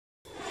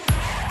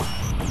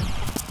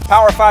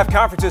Power 5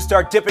 conferences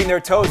start dipping their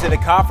toes into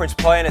conference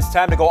play, and it's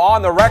time to go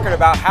on the record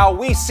about how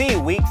we see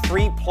Week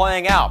 3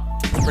 playing out.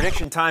 It's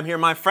prediction time here,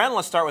 my friend.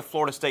 Let's start with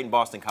Florida State and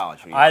Boston College.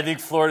 I think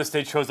Florida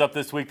State shows up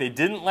this week. They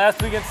didn't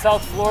last week against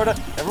South Florida.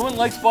 Everyone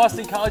likes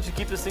Boston College to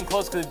keep this thing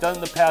close because they've done it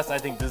in the past. I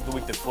think this is the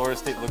week that Florida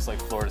State looks like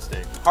Florida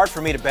State. Hard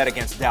for me to bet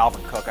against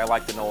Dalvin Cook. I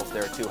like the Noles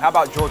there, too. How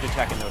about Georgia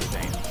Tech and Notre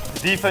Dame? The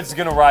defense is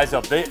going to rise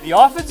up. The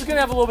offense is going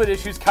to have a little bit of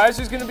issues.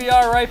 Kizer's going to be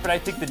all right, but I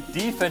think the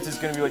defense is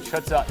going to be what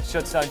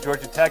shuts down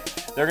Georgia Tech.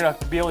 They're going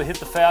to be able to hit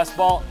the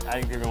fastball. I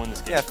think they're going to win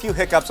this game. Yeah, a few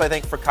hiccups, I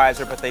think, for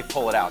Kizer, but they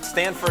pull it out.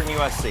 Stanford and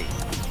USC.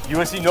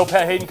 USC, no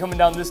Pat Hayden coming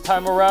down this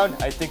time around.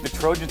 I think the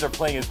Trojans are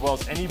playing as well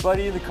as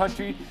anybody in the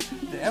country.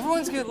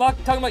 Everyone's talking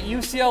about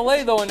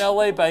UCLA, though, in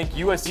LA, but I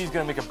think USC is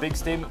going to make a big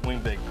statement,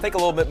 win big. Think a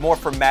little bit more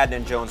from Madden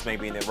and Jones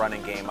maybe in the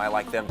running game. I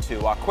like them, too.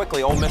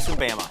 Quickly, Ole Miss and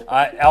Bama.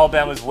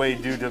 Alabama's way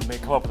due to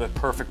come up with a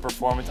perfect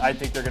performance. I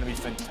think they're going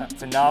to be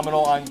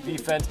phenomenal on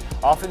defense.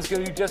 Offense is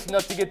going to do just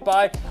enough to get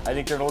by. I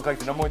think they're going to look like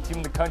the #1 team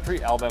in the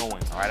country. Alabama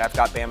wins. All right, I've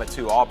got Bama,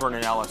 too. Auburn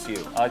and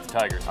LSU. I like the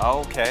Tigers.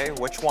 Okay,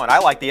 which one? I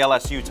like the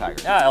LSU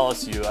Tigers.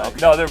 LSU. Okay.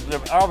 No,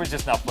 Auburn's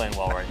just not playing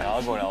well right now.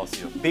 I'm going to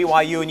LSU.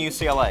 BYU and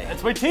UCLA.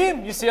 That's my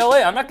team,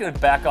 UCLA. I'm not going to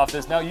back off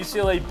this now.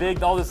 UCLA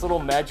big, all this little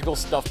magical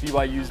stuff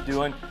BYU's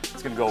doing.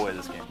 It's going to go away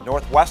this game.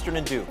 Northwestern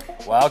and Duke.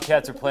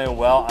 Wildcats are playing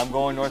well. I'm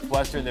going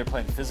Northwestern. They're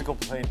playing physical,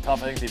 playing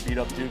tough. I think they beat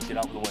up Duke, get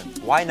out with a win.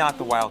 Why not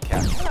the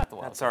Wildcats? Why not the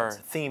Wildcats? That's our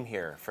theme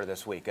here for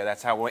this week.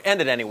 That's how we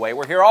end it anyway.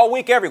 We're here all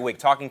week, every week,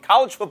 talking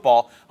college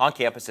football on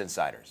Campus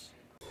Insiders.